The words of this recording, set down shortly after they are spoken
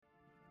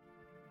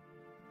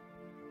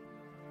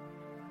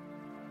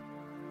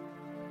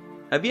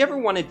Have you ever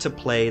wanted to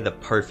play the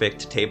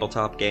perfect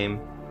tabletop game,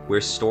 where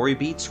story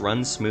beats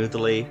run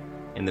smoothly,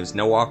 and there's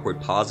no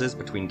awkward pauses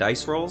between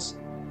dice rolls?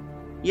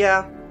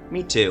 Yeah,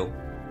 me too.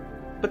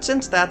 But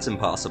since that's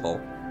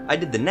impossible, I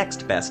did the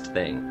next best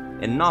thing,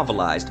 and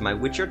novelized my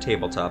Witcher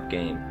tabletop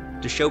game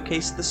to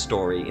showcase the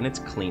story in its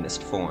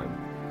cleanest form.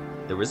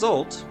 The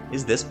result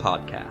is this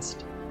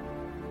podcast.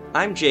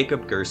 I'm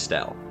Jacob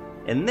Gerstel,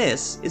 and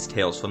this is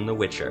Tales from the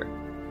Witcher.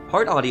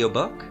 Part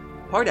audiobook,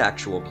 part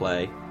actual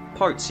play,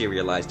 part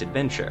serialized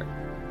adventure,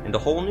 and a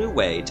whole new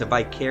way to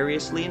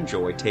vicariously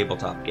enjoy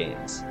tabletop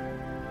games.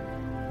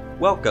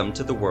 Welcome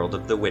to the world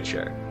of The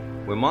Witcher,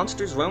 where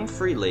monsters roam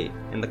freely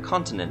and the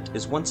continent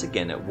is once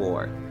again at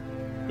war.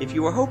 If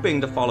you were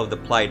hoping to follow the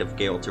plight of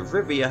Geralt of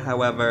Rivia,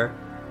 however,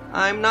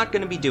 I'm not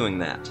going to be doing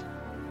that.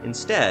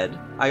 Instead,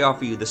 I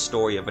offer you the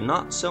story of a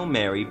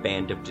not-so-merry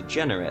band of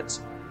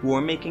degenerates who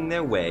are making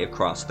their way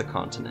across the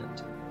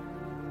continent.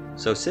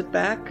 So sit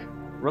back,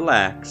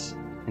 relax,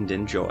 and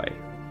enjoy.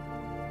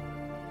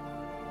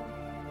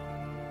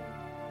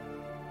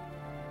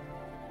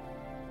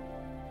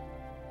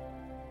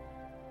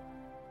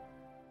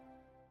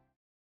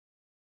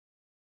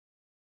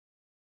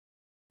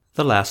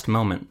 The Last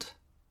Moment.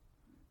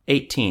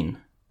 18.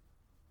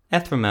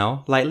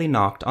 Ethramel lightly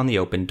knocked on the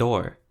open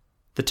door.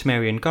 The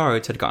Temerian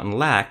guards had gotten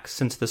lax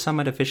since the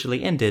summit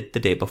officially ended the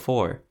day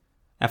before.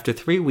 After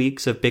 3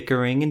 weeks of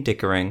bickering and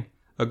dickering,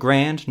 a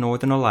grand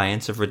northern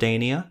alliance of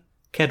Redania,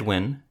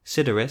 Kedwin,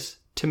 Cidaris,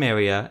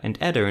 Temeria, and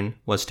Edirn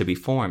was to be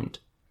formed.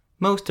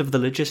 Most of the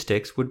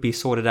logistics would be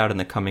sorted out in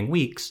the coming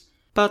weeks,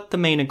 but the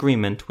main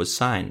agreement was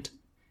signed.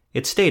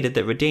 It stated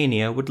that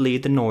Redania would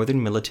lead the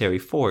northern military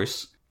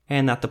force,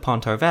 and that the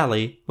Pontar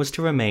Valley was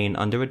to remain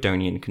under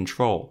Edirnian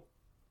control.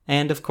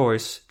 And, of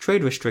course,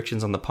 trade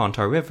restrictions on the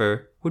Pontar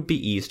River would be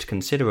eased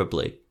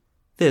considerably.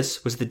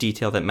 This was the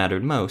detail that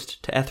mattered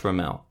most to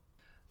Ethramel.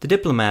 The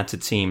diplomats,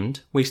 it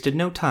seemed, wasted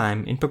no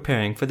time in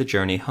preparing for the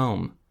journey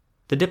home.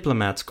 The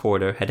diplomats'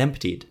 quarter had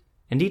emptied,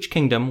 and each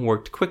kingdom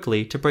worked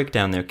quickly to break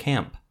down their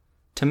camp.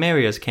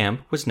 Temeria's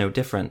camp was no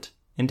different,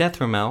 and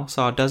Ethramel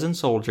saw a dozen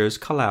soldiers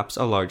collapse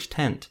a large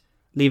tent,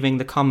 leaving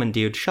the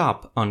commandeered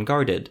shop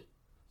unguarded.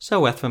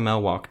 So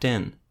Ethramel walked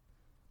in.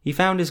 He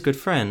found his good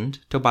friend,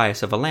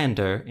 Tobias of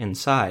Alander,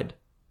 inside,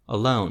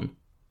 alone.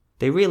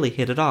 They really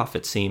hit it off,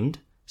 it seemed,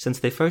 since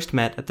they first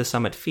met at the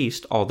summit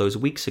feast all those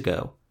weeks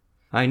ago.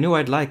 I knew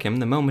I'd like him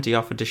the moment he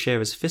offered to share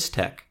his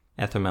Fistech,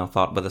 Ethramel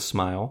thought with a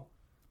smile.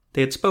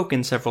 They had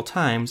spoken several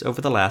times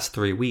over the last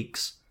 3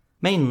 weeks,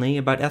 mainly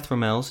about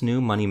Ethramel's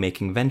new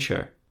money-making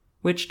venture,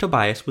 which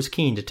Tobias was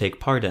keen to take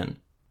part in.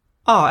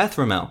 "Ah,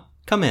 Ethramel,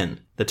 come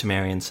in," the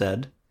Temerian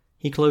said.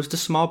 He closed a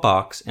small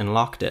box and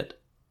locked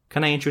it.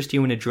 "Can I interest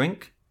you in a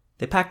drink?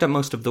 They packed up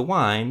most of the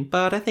wine,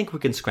 but I think we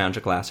can scrounge a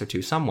glass or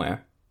two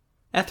somewhere."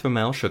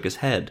 Ethramel shook his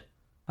head.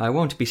 "I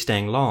won't be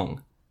staying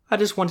long. I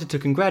just wanted to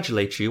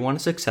congratulate you on a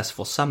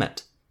successful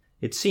summit.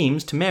 It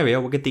seems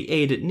Temeria will get the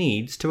aid it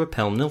needs to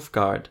repel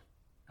Nilfgaard."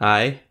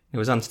 "Aye, it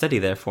was unsteady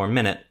there for a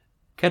minute.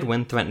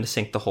 Kedwin threatened to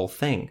sink the whole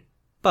thing.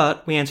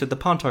 But we answered the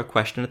Pontar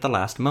question at the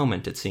last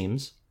moment, it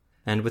seems.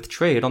 And with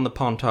trade on the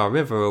Pontar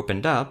River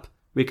opened up,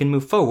 we can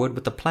move forward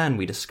with the plan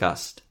we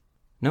discussed.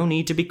 No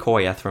need to be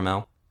coy,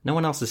 Ethramel. No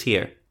one else is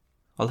here.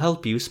 I'll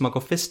help you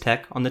smuggle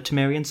Fistech on the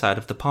Temerian side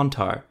of the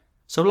Pontar,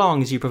 so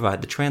long as you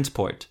provide the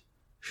transport."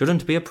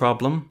 "Shouldn't be a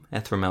problem,"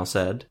 Ethramel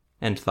said,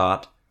 and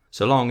thought,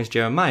 "so long as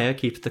Jeremiah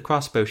keeps the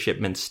crossbow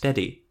shipments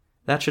steady.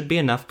 That should be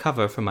enough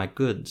cover for my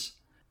goods."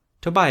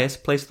 Tobias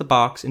placed the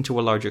box into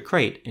a larger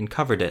crate and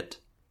covered it.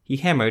 He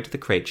hammered the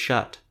crate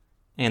shut.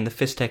 "And the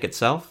Fistech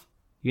itself?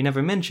 You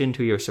never mentioned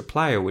who your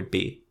supplier would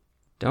be."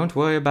 "Don't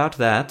worry about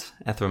that,"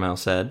 Ethramel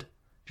said.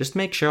 "Just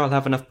make sure I'll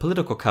have enough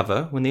political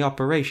cover when the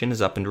operation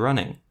is up and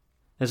running."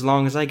 "As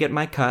long as I get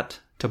my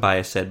cut,"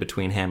 Tobias said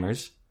between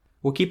hammers.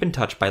 "We'll keep in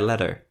touch by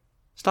letter.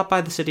 Stop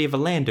by the city of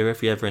Alander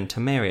if you're ever in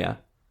Temeria.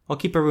 I'll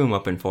keep a room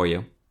open for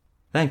you."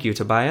 "Thank you,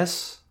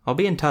 Tobias. I'll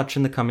be in touch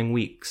in the coming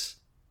weeks.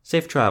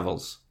 Safe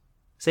travels."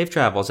 "Safe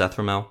travels,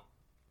 Ethramel."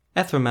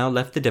 Ethramel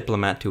left the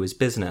diplomat to his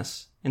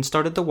business, and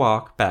started the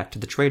walk back to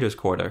the trader's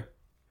quarter.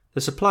 The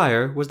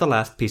supplier was the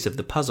last piece of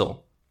the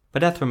puzzle,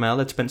 but Ethramel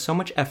had spent so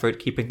much effort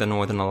keeping the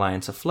Northern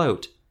Alliance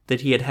afloat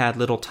that he had had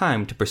little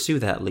time to pursue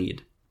that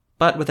lead.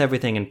 But with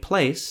everything in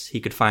place, he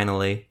could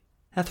finally...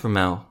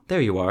 "Ethramel,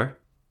 there you are."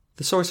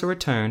 The sorcerer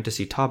turned to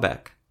see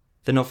Tobek.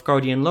 The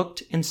Nilfgaardian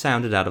looked and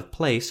sounded out of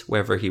place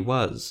wherever he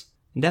was,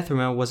 and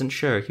Ethramel wasn't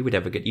sure he would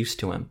ever get used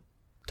to him.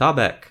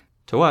 "Tobek,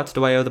 to what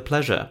do I owe the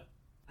pleasure?"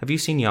 "Have you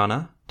seen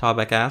Yana?"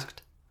 Tobek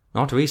asked.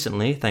 "Not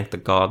recently, thank the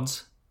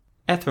gods."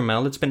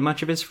 Ethramel had spent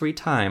much of his free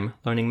time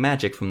learning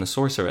magic from the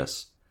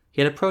sorceress.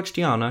 He had approached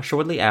Yana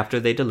shortly after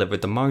they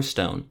delivered the Mars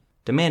Stone,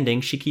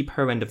 demanding she keep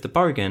her end of the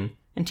bargain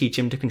and teach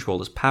him to control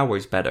his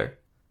powers better.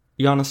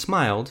 Yana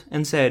smiled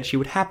and said she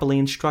would happily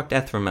instruct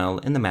Ethramel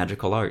in the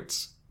magical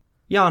arts.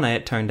 Yana,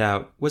 it turned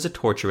out, was a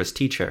torturous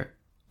teacher,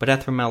 but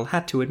Ethramel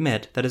had to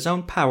admit that his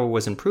own power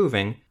was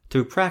improving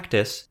through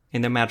practice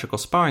in their magical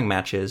sparring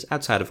matches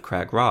outside of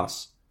Crag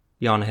Ross.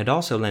 Yana had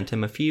also lent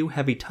him a few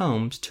heavy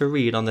tomes to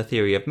read on the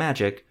theory of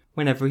magic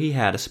whenever he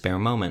had a spare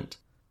moment.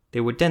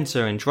 They were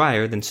denser and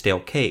drier than stale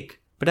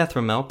cake, but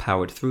Ethramel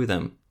powered through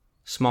them.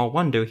 Small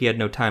wonder he had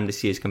no time to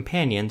see his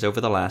companions over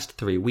the last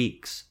 3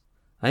 weeks.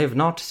 "I have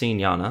not seen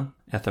Yana,"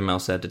 Ethramel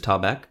said to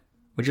Tobek.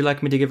 "Would you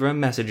like me to give her a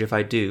message if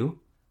I do?"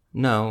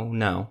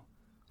 No.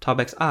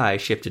 Tobek's eye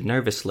shifted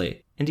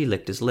nervously, and he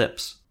licked his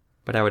lips.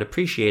 "But I would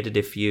appreciate it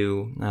if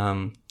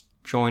you,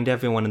 joined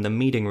everyone in the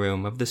meeting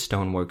room of the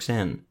Stoneworks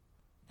Inn."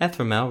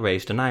 Ethramel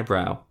raised an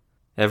eyebrow.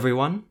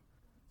 "Everyone?"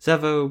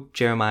 "Zevo,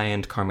 Jeremiah,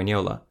 and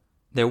Carmignola.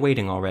 They're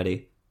waiting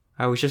already.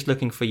 I was just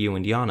looking for you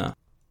and Yana."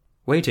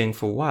 "Waiting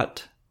for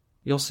what?"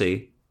 "You'll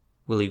see.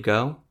 Will you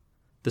go?"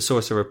 The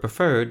sorcerer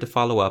preferred to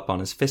follow up on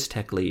his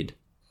fist-tech lead,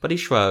 but he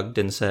shrugged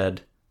and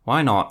said,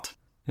 "Why not?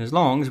 As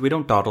long as we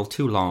don't dawdle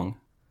too long."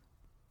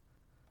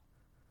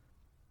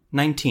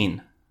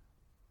 19.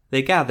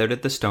 They gathered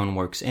at the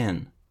Stoneworks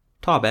Inn.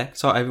 Tobek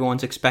saw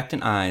everyone's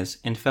expectant eyes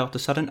and felt a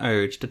sudden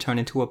urge to turn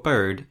into a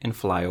bird and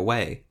fly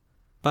away.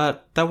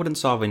 But that wouldn't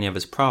solve any of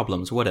his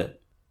problems, would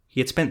it? He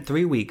had spent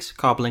 3 weeks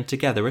cobbling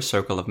together a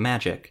circle of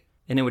magic,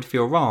 and it would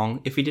feel wrong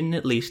if he didn't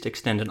at least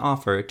extend an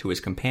offer to his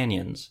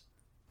companions.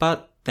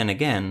 But, then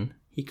again,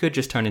 he could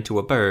just turn into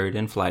a bird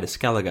and fly to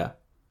Skellige.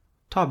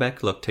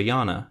 Tobek looked to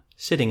Yana,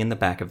 sitting in the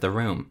back of the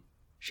room.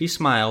 She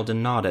smiled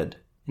and nodded,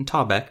 and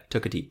Tobek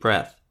took a deep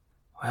breath.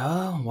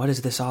 "Well, what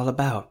is this all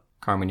about?"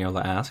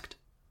 Carmignola asked.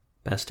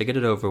 Best to get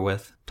it over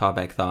with,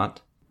 Tobek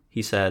thought.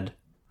 He said,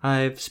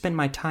 "I've spent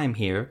my time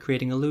here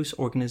creating a loose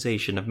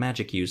organization of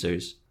magic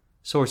users.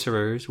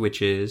 Sorcerers,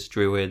 witches,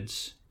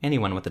 druids,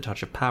 anyone with a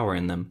touch of power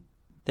in them.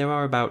 There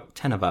are about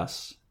 10 of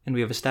us, and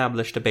we have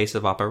established a base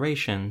of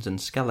operations in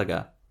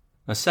Skellige."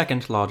 "A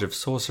second lodge of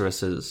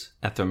sorceresses,"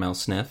 Ethramel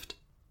sniffed.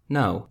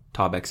 "No,"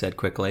 Tobek said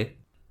quickly.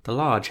 "The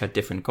lodge had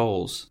different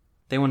goals.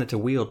 They wanted to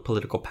wield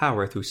political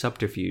power through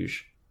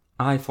subterfuge.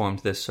 I formed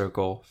this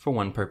circle for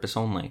one purpose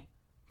only,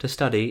 to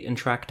study and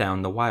track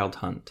down the Wild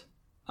Hunt.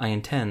 I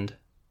intend—"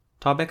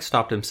 Tobek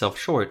stopped himself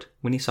short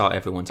when he saw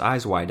everyone's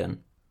eyes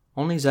widen.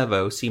 Only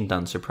Zevo seemed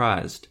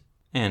unsurprised.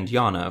 And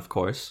Yana, of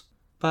course.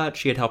 But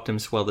she had helped him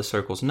swell the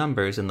circle's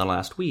numbers in the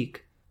last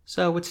week,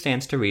 so it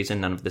stands to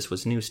reason none of this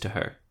was news to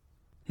her.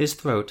 His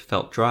throat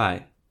felt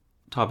dry.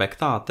 Tobek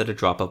thought that a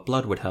drop of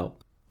blood would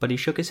help, but he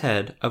shook his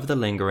head over the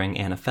lingering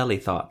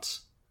Anaphelli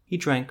thoughts. He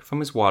drank from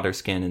his water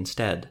skin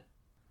instead.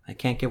 "I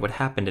can't get what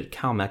happened at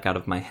Calmech out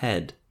of my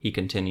head," he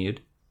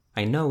continued.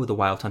 "I know the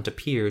Wild Hunt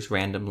appears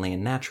randomly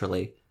and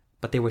naturally,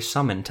 but they were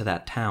summoned to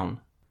that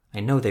town.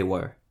 I know they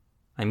were.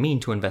 I mean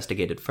to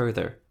investigate it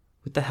further,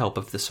 with the help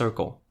of the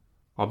Circle.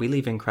 I'll be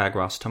leaving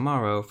Cragross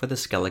tomorrow for the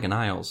Skellige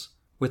Isles,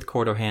 with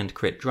Quarterhand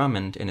Crit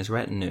Drummond and his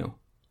retinue.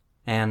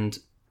 And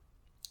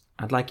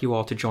I'd like you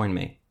all to join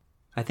me.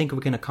 I think we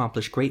can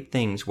accomplish great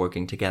things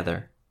working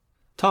together."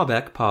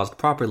 Tobek paused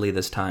properly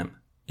this time,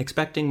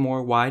 expecting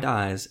more wide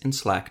eyes and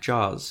slack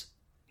jaws.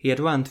 He had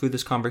run through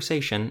this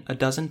conversation a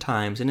dozen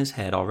times in his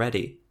head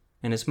already,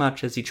 and as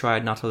much as he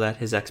tried not to let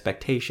his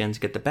expectations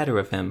get the better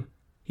of him,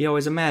 he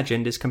always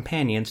imagined his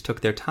companions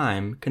took their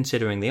time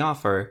considering the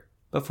offer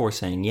before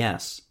saying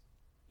yes.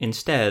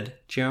 Instead,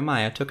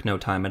 Jeremiah took no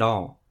time at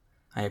all.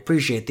 "I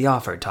appreciate the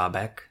offer,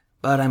 Tobek,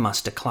 but I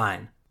must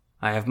decline.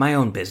 I have my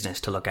own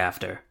business to look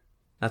after."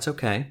 "That's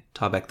okay,"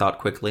 Tobek thought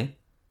quickly.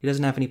 He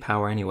doesn't have any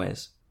power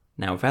anyways.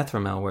 Now if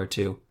Ethramel were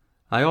to—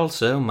 "I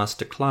also must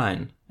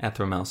decline,"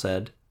 Ethramel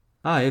said.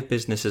 "I have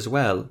business as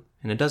well,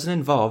 and it doesn't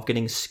involve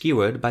getting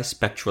skewered by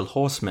spectral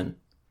horsemen."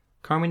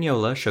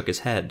 Carmignola shook his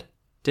head,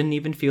 didn't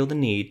even feel the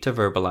need to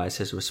verbalize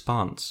his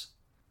response.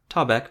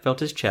 Tobek felt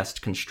his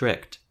chest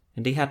constrict,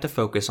 and he had to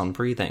focus on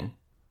breathing.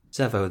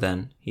 Zevo,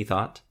 then, he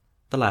thought,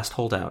 the last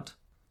holdout.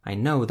 I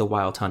know the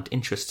Wild Hunt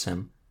interests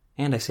him,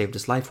 and I saved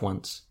his life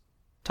once.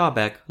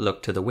 Tobek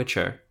looked to the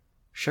Witcher.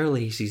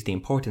 Surely he sees the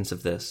importance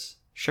of this.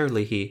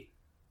 Surely he—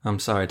 "I'm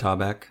sorry,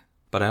 Tobek,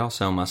 but I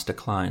also must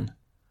decline."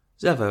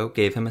 Zevo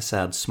gave him a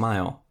sad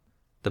smile.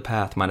 "The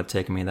path might have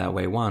taken me that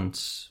way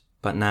once,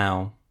 but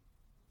now—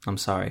 I'm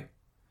sorry."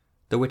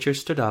 The Witcher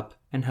stood up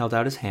and held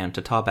out his hand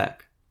to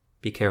Tobek.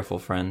 "Be careful,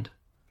 friend."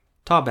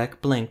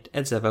 Tobek blinked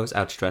at Zevo's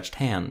outstretched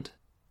hand,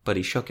 but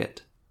he shook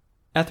it.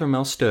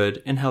 Ethramel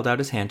stood and held out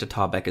his hand to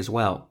Tobek as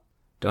well.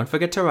 "Don't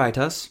forget to write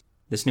us.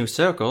 This new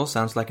circle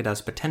sounds like it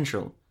has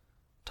potential."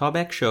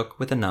 Tobek shook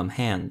with a numb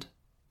hand.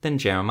 Then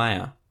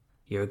Jeremiah.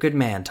 "You're a good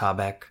man,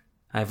 Tobek.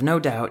 I have no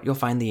doubt you'll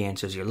find the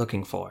answers you're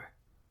looking for."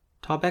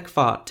 Tobek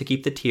fought to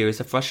keep the tears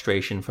of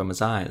frustration from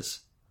his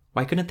eyes.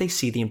 Why couldn't they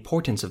see the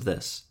importance of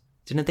this?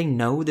 Didn't they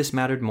know this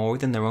mattered more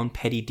than their own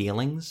petty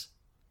dealings?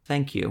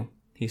 "Thank you,"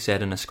 he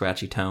said in a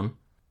scratchy tone.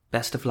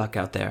 "Best of luck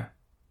out there."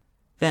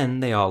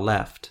 Then they all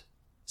left.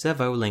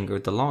 Zevo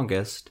lingered the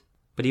longest,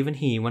 but even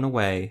he went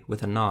away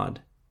with a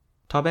nod.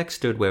 Tobek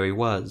stood where he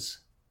was,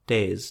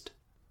 dazed.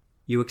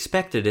 You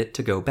expected it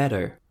to go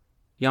better.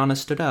 Yana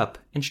stood up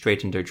and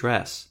straightened her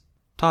dress.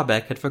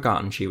 Tobek had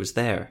forgotten she was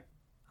there.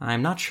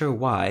 "I'm not sure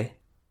why.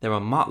 They're a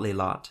motley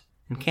lot,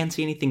 and can't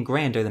see anything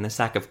grander than a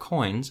sack of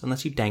coins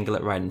unless you dangle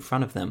it right in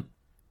front of them.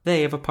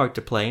 They have a part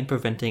to play in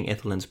preventing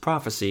Ithlin's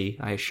prophecy,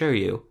 I assure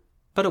you,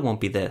 but it won't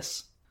be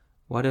this."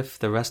 What if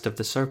the rest of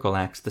the circle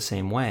acts the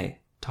same way?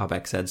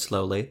 Tobek said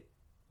slowly.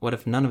 What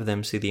if none of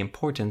them see the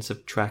importance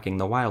of tracking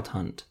the Wild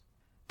Hunt?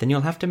 Then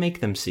you'll have to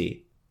make them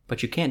see.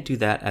 But you can't do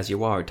that as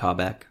you are,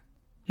 Tobek.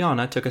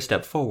 Yana took a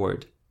step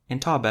forward, and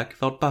Tobek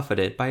felt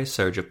buffeted by a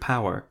surge of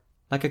power,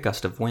 like a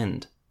gust of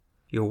wind.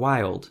 You're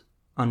wild,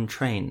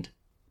 untrained,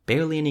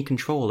 barely any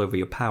control over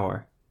your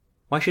power.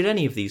 Why should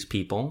any of these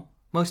people,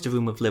 most of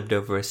whom have lived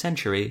over a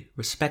century,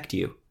 respect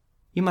you?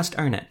 You must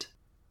earn it.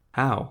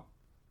 How?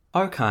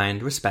 Our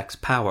kind respects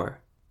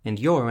power, and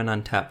you're an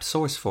untapped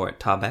source for it,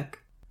 Tobek.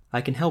 I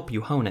can help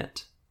you hone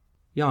it.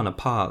 Yana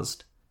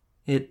paused.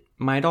 It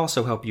might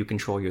also help you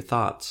control your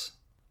thoughts.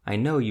 I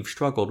know you've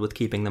struggled with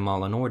keeping them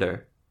all in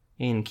order,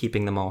 in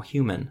keeping them all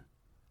human.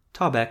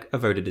 Tobek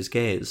averted his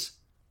gaze.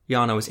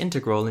 Yana was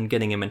integral in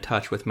getting him in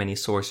touch with many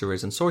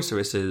sorcerers and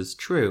sorceresses,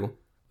 true,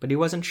 but he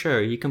wasn't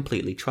sure he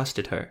completely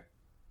trusted her.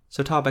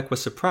 So Tobek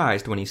was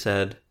surprised when he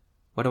said,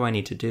 "What do I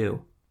need to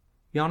do?"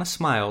 Yana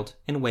smiled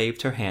and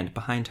waved her hand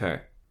behind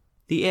her.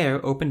 The air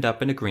opened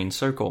up in a green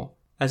circle,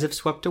 as if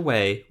swept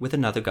away with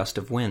another gust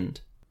of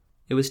wind.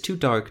 It was too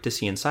dark to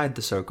see inside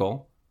the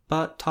circle,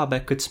 but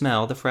Tobek could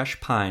smell the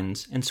fresh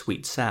pines and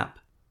sweet sap.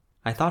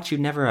 "I thought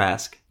you'd never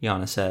ask,"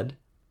 Yana said.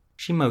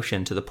 She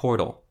motioned to the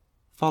portal.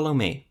 "Follow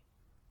me."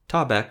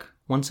 Tobek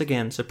once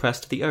again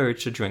suppressed the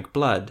urge to drink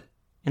blood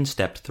and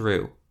stepped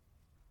through.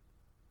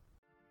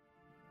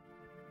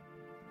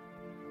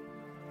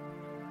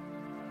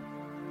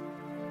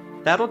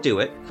 That'll do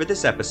it for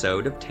this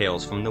episode of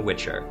Tales from the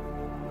Witcher.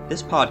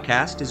 This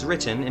podcast is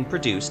written and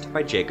produced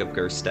by Jacob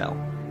Gerstel.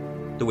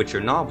 The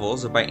Witcher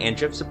novels are by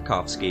Andrzej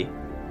Sapkowski,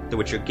 The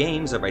Witcher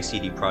games are by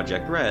CD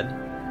Projekt Red,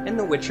 and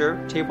The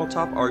Witcher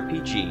Tabletop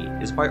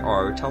RPG is by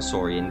R.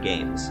 Talsorian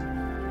Games.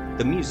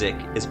 The music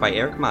is by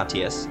Eric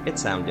Matias at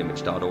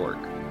soundimage.org.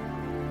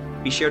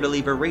 Be sure to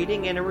leave a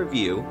rating and a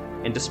review,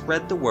 and to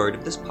spread the word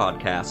of this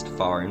podcast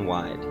far and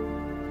wide.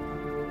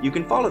 You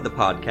can follow the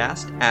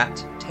podcast at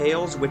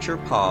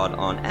TalesWitcherPod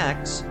on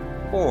X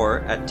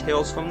or at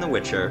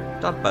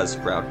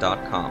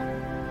talesfromthewitcher.buzzsprout.com.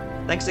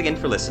 Thanks again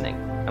for listening,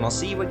 and I'll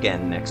see you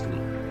again next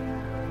week.